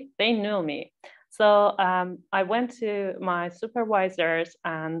they knew me. So I went to my supervisors,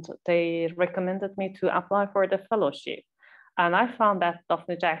 and they recommended me to apply for the fellowship. And I found that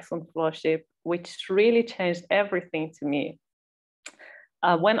Daphne Jackson Fellowship, which really changed everything to me.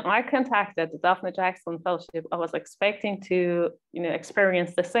 When I contacted the Daphne Jackson Fellowship, I was expecting to,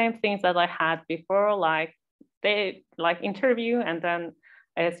 experience the same things that I had before, like they interview, and then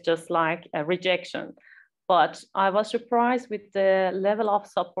it's just like a rejection. But I was surprised with the level of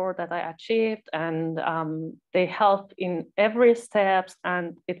support that I achieved, and they helped in every step,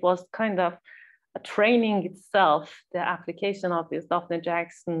 and it was kind of a training itself, the application of this Daphne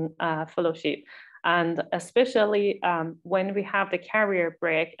Jackson Fellowship. And especially when we have the career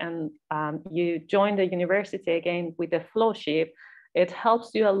break and you join the university again with a fellowship, it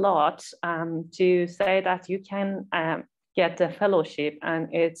helps you a lot to say that you can get a fellowship,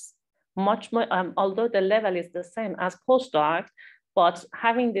 and it's much more, although the level is the same as postdoc, but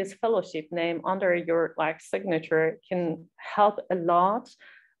having this fellowship name under your signature can help a lot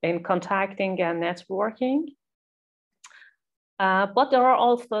in contacting and networking. But there are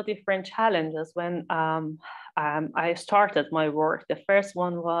also different challenges when I started my work. The first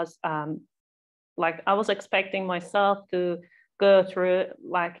one was I was expecting myself to go through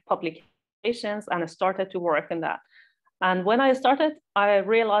publications, and I started to work in that. And when I started, I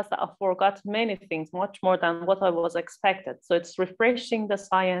realized that I forgot many things, much more than what I was expected. So it's refreshing the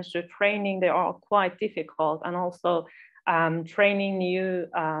science, the training, they are quite difficult, and also training new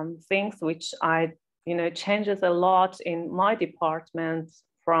things, which changes a lot in my department,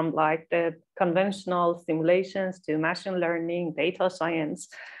 from the conventional simulations to machine learning, data science.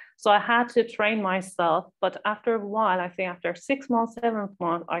 So I had to train myself, but after a while, I think after 6 months, 7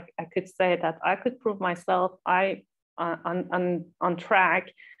 months, I could say that I could prove myself on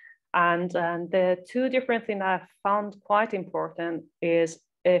track. And the two different things I found quite important is,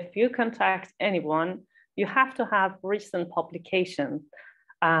 if you contact anyone, you have to have recent publication.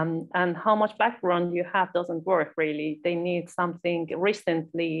 And how much background you have doesn't work really. They need something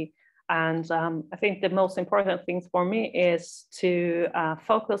recently. And I think the most important things for me is to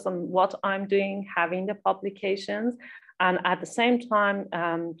focus on what I'm doing, having the publications, and at the same time,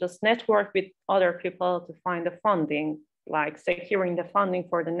 just network with other people to find the funding, securing the funding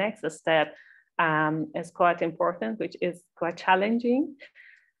for the next step is quite important, which is quite challenging.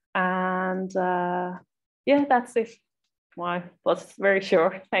 And yeah, that's it. I was very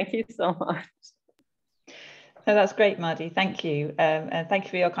short. Thank you so much. Oh, that's great, Mardi. Thank you. And thank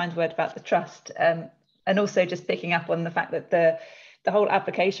you for your kind word about the trust. And also just picking up on the fact that the whole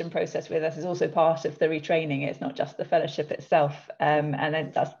application process with us is also part of the retraining. It's not just the fellowship itself. And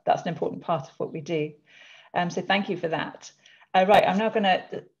then that's an important part of what we do. So thank you for that. Right, I'm now going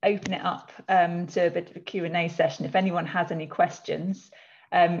to open it up to a bit of a Q&A session. If anyone has any questions,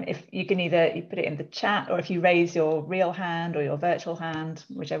 if you can either put it in the chat, or if you raise your real hand or your virtual hand,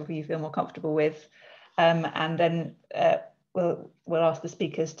 whichever you feel more comfortable with, and then we'll ask the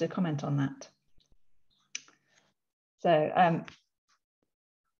speakers to comment on that. So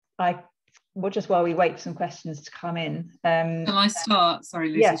just while we wait for some questions to come in. Can I start? Sorry,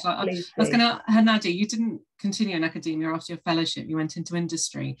 Lucy. Yeah, I was going to, Hernadi, you didn't continue in academia after your fellowship, you went into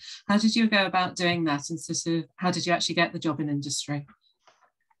industry. How did you go about doing that, and sort of how did you actually get the job in industry?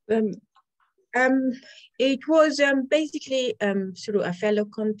 It was basically through a fellow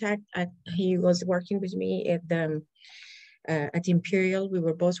contact. He was working with me at Imperial. We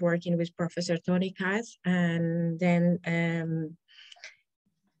were both working with Professor Tony Kass, and then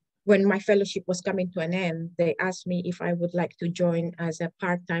when my fellowship was coming to an end, they asked me if I would like to join as a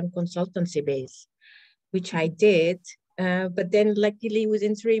part-time consultancy base, which I did. But then luckily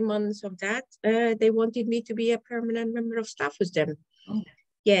within 3 months of that, they wanted me to be a permanent member of staff with them. Oh.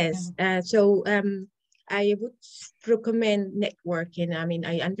 Yes, so I would recommend networking. I mean,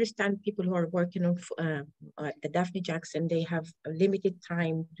 I understand people who are working on at the Daphne Jackson, they have a limited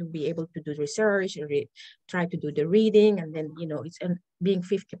time to be able to do research or try to do the reading, and then, it's being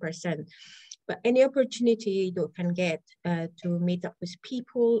 50%. But any opportunity you can get to meet up with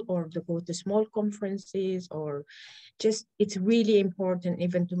people, or to go to small conferences, or just, it's really important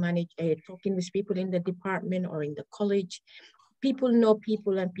even to manage talking with people in the department or in the college. People know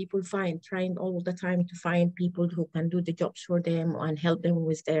people, and people trying all the time to find people who can do the jobs for them and help them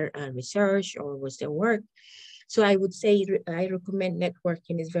with their research or with their work. So I would say I recommend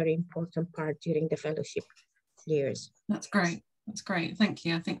networking is a very important part during the fellowship years. That's great. That's great. Thank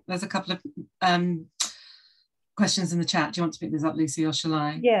you. I think there's a couple of questions in the chat. Do you want to pick this up, Lucy, or shall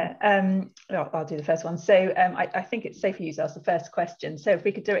I? Yeah, I'll do the first one. So I think it's safe for you to ask the first question. So if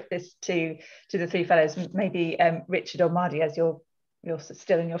we could direct this to the three fellows, maybe Richard or Mardi, as you're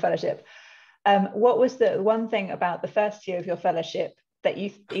still in your fellowship. What was the one thing about the first year of your fellowship that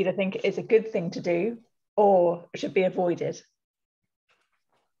you either think is a good thing to do or should be avoided?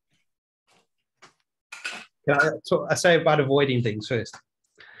 I say about avoiding things first.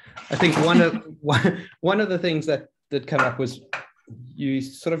 I think one of the things that come up was you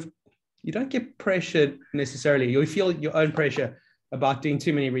don't get pressured necessarily. You feel your own pressure about doing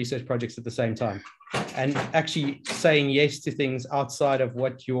too many research projects at the same time, and actually saying yes to things outside of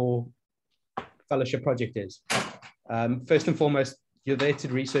what your fellowship project is. First and foremost, you're there to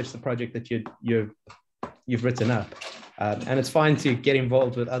research the project that you've written up, and it's fine to get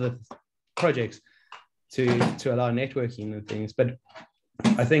involved with other projects, to allow networking and things. But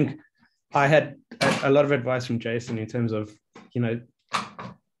I think I had a lot of advice from Jason in terms of, you know,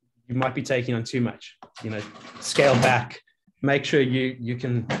 you might be taking on too much, you know, scale back, make sure you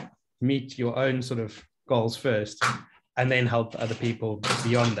can meet your own sort of goals first, and then help other people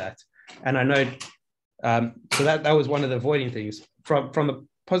beyond that. And I know, so that was one of the avoiding things. From the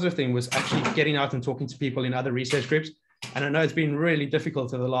positive thing was actually getting out and talking to people in other research groups. And I know it's been really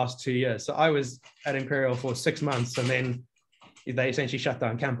difficult over the last 2 years. So I was at Imperial for 6 months, and then they essentially shut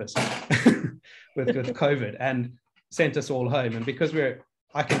down campus with COVID and sent us all home. And because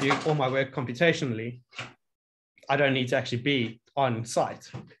I can do all my work computationally, I don't need to actually be on site.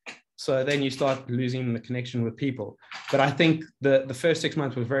 So then you start losing the connection with people. But I think the first 6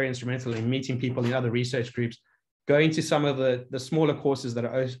 months was very instrumental in meeting people in other research groups, going to some of the smaller courses that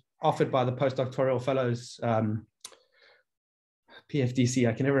are offered by the postdoctoral fellows, PFDC,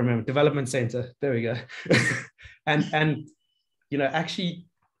 I can never remember, Development Center, there we go. and you know, actually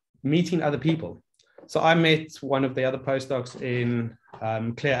meeting other people. So I met one of the other postdocs in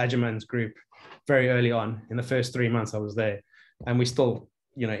Claire Agerman's group very early on in the first 3 months I was there. And we still,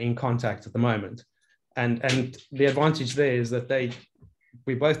 you know, in contact at the moment. And the advantage there is that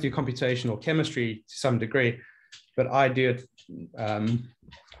we both do computational chemistry to some degree, but I do it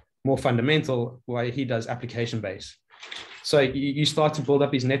more fundamental, while he does application-based. So you start to build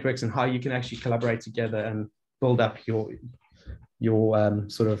up these networks and how you can actually collaborate together and build up your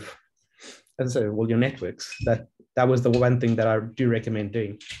sort of, as I say, well, your networks. That was the one thing that I do recommend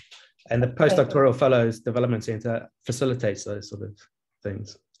doing. And the postdoctoral fellows development center facilitates those sort of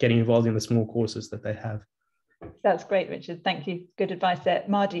things, getting involved in the small courses that they have. That's great, Richard. Thank you. Good advice there.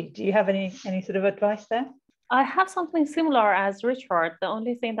 Mardi, do you have any sort of advice there? I have something similar as Richard. The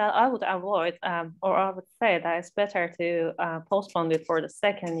only thing that I would avoid, or I would say that it's better to postpone it for the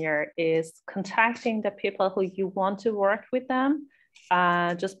second year, is contacting the people who you want to work with them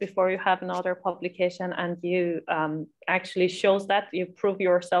just before you have another publication, and you actually shows that you prove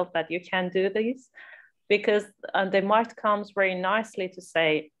yourself that you can do this, because they might come very nicely to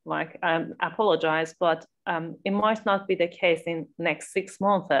say, like, apologize, but it might not be the case in next 6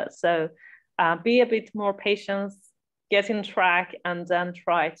 months. So be a bit more patient, get in track, and then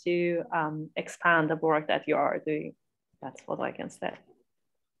try to expand the work that you are doing. That's what I can say.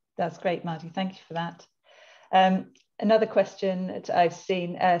 That's great, Marty. Thank you for that. Another question that I've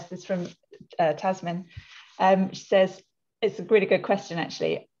seen is from Tasman. She says, it's a really good question,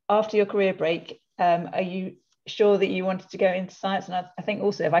 actually. After your career break, are you sure that you wanted to go into science? And I think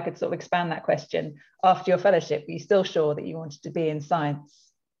also, if I could sort of expand that question, after your fellowship, are you still sure that you wanted to be in science?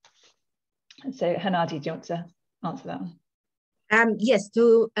 So Hanadi, do you want to answer that one? Yes,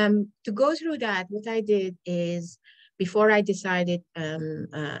 to go through that, what I did is, before I decided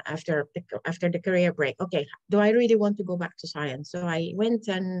after the career break, okay, do I really want to go back to science? So I went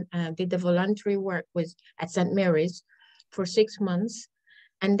and did the voluntary work at St. Mary's for 6 months.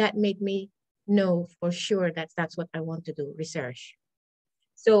 And that made me know for sure that that's what I want to do, research.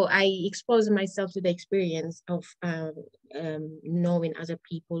 So I exposed myself to the experience of knowing other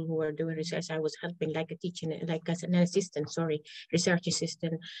people who were doing research. I was helping like as an assistant, research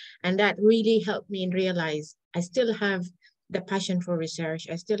assistant. And that really helped me realize I still have the passion for research.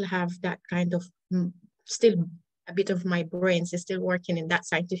 I still have that kind of, still a bit of my brain is still working in that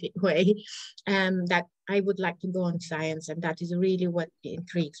scientific way, that I would like to go on science. And that is really what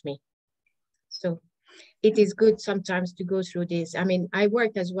intrigues me. So it is good sometimes to go through this. I mean, I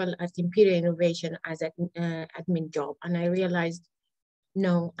worked as well at Imperial Innovation as an admin job, and I realized,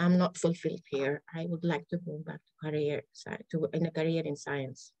 no, I'm not fulfilled here. I would like to go back to a career in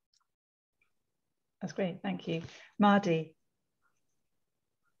science. That's great, thank you. Mardi.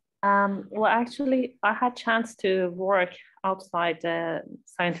 Well, actually, I had a chance to work outside the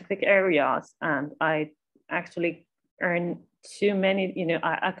scientific areas, and I actually earned too many,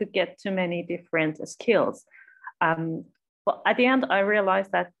 I could get too many different skills. But at the end, I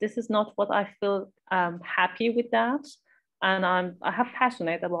realized that this is not what I feel happy with that. And I have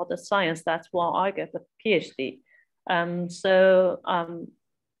passionate about the science. That's why I get the PhD. So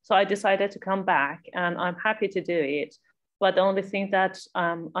I decided to come back, and I'm happy to do it. But the only thing that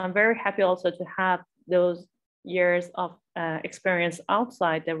I'm very happy also to have those years of experience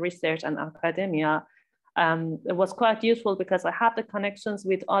outside the research and academia. It was quite useful because I had the connections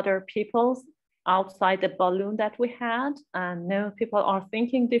with other people outside the balloon that we had, and now people are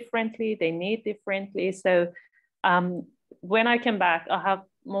thinking differently, they need differently. So when I came back, I have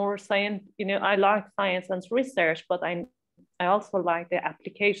more science, I like science and research, but I also like the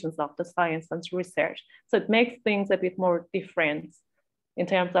applications of the science and research. So it makes things a bit more different. in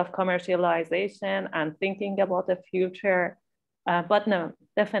terms of commercialization and thinking about the future. But no,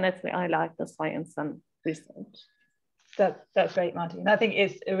 definitely I like the science and research. That's great, Martin. I think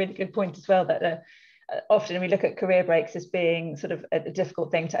it's a really good point as well that often we look at career breaks as being sort of a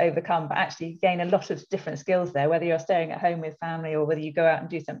difficult thing to overcome, but actually you gain a lot of different skills there, whether you're staying at home with family or whether you go out and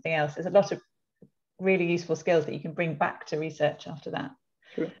do something else. There's a lot of really useful skills that you can bring back to research after that.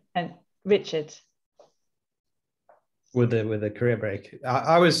 True. And Richard. With the career break,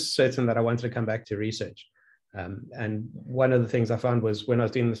 I was certain that I wanted to come back to research. And one of the things I found was when I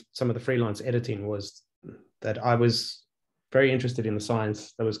was doing some of the freelance editing was that I was very interested in the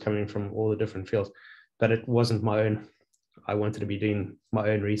science that was coming from all the different fields, but it wasn't my own. I wanted to be doing my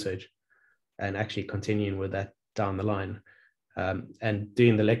own research and actually continuing with that down the line. And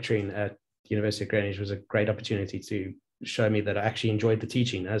doing the lecturing at University of Greenwich was a great opportunity to show me that I actually enjoyed the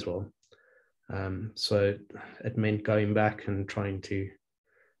teaching as well. So it meant going back and trying to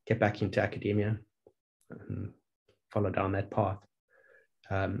get back into academia and follow down that path.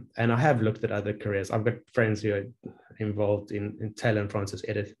 And I have looked at other careers. I've got friends who are involved in Taylor and Francis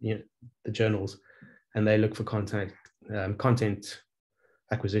edit the journals, and they look for content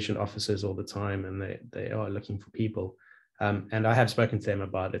acquisition officers all the time, and they are looking for people. And I have spoken to them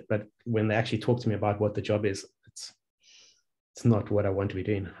about it, but when they actually talk to me about what the job is, it's not what I want to be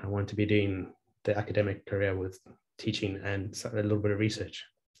doing. I want to be doing the academic career with teaching and a little bit of research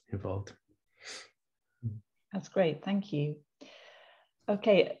involved. That's great, thank you.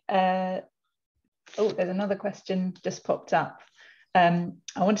 Okay, oh, there's another question just popped up. I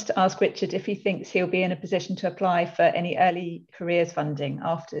wanted to ask Richard if he thinks he'll be in a position to apply for any early careers funding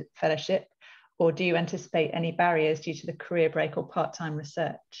after fellowship, or do you anticipate any barriers due to the career break or part-time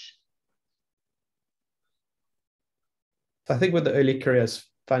research? I think with the early careers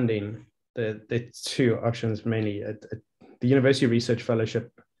funding, the two options mainly, the University Research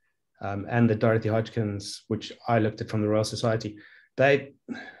Fellowship and the Dorothy Hodgkins, which I looked at from the Royal Society, they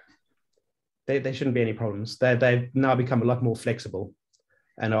shouldn't be any problems. They've now become a lot more flexible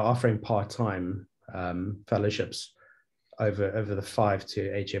and are offering part-time fellowships over the 5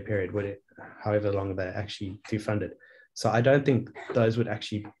 to 8 year period, however long they actually do fund it. So I don't think those would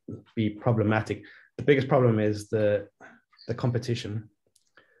actually be problematic. The biggest problem is the competition,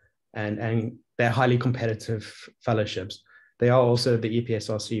 and they're highly competitive fellowships. They are also the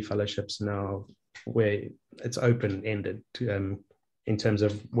EPSRC fellowships now, where it's open-ended in terms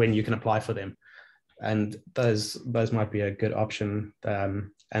of when you can apply for them, and those might be a good option.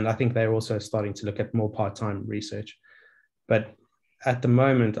 And I think they're also starting to look at more part-time research. But at the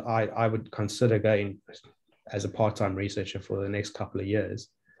moment, I would consider going as a part-time researcher for the next couple of years,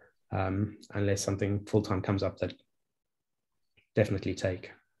 unless something full-time comes up that definitely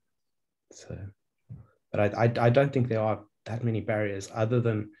take. So, but I don't think there are that many barriers other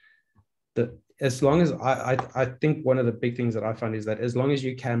than as long as I think one of the big things that I find is that as long as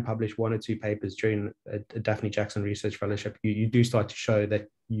you can publish 1 or 2 papers during a Daphne Jackson Research Fellowship, you do start to show that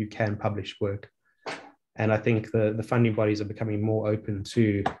you can publish work. And I think the funding bodies are becoming more open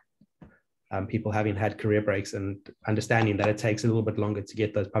to people having had career breaks and understanding that it takes a little bit longer to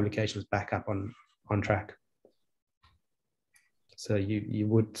get those publications back up on track. So you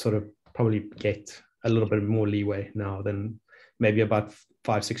would sort of probably get a little bit more leeway now than maybe about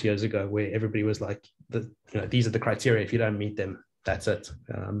 5-6 years ago, where everybody was like, these are the criteria. If you don't meet them, that's it.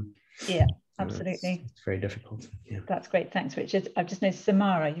 Yeah, absolutely. It's very difficult. Yeah. That's great. Thanks, Richard. I've just noticed,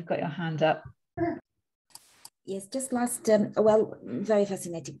 Samara, you've got your hand up. Yes, just last, well, very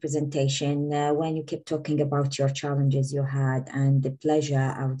fascinating presentation. When you kept talking about your challenges you had and the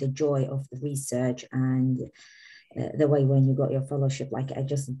pleasure or the joy of the research and the way when you got your fellowship, like it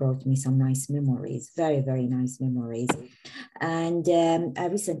just brought me some nice memories, very, very nice memories. And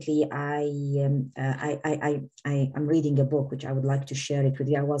recently I'm reading a book, which I would like to share it with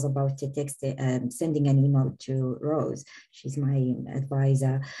you. I was about to sending an email to Rose. She's my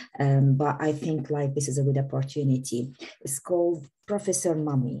advisor. But I think like this is a good opportunity. It's called Professor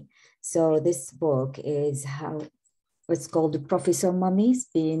Mummy. So this book is it's called Professor Mummy. It's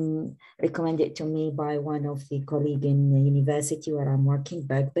been recommended to me by one of the colleagues in the university where I'm working,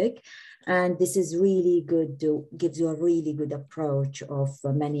 Birkbeck. And this is really good, gives you a really good approach of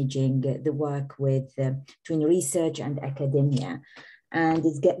managing the work with between research and academia. And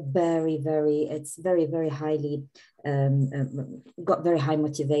it's very, very highly, got very high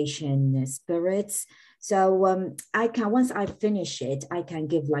motivation spirits. So I can, once I finish it, I can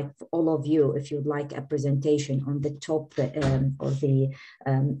give like all of you, if you'd like a presentation on the top or the,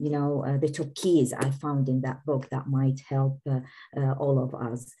 the top keys I found in that book that might help all of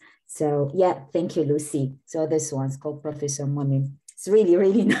us. So yeah, thank you, Lucy. So this one's called Professor Mummy. It's really,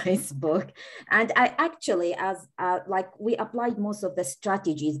 really nice book. And I actually, as like we applied most of the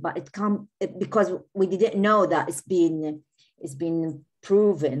strategies, but because we didn't know that it's been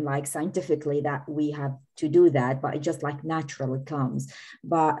proven like scientifically that we have to do that, but it just like naturally comes.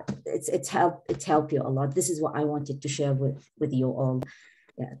 But it's helped you a lot. This is what I wanted to share with you all.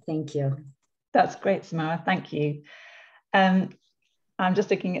 Yeah, thank you. That's great, Samara. Thank you. I'm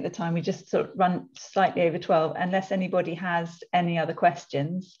just looking at the time. We just sort of run slightly over 12. Unless anybody has any other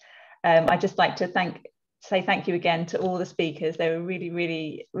questions, I'd just like to say thank you again to all the speakers. They were really,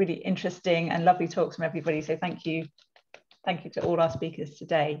 really, really interesting and lovely talks from everybody. So thank you. Thank you to all our speakers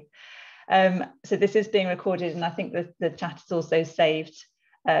today. So this is being recorded, and I think the chat is also saved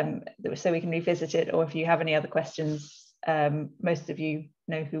so we can revisit it, or if you have any other questions, most of you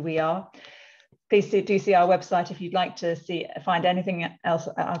know who we are. Please do see our website if you'd like to find anything else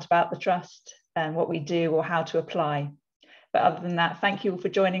out about the Trust and what we do or how to apply. But other than that, thank you all for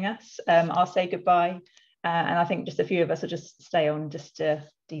joining us. I'll say goodbye, and I think just a few of us will just stay on just to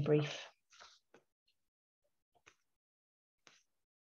debrief.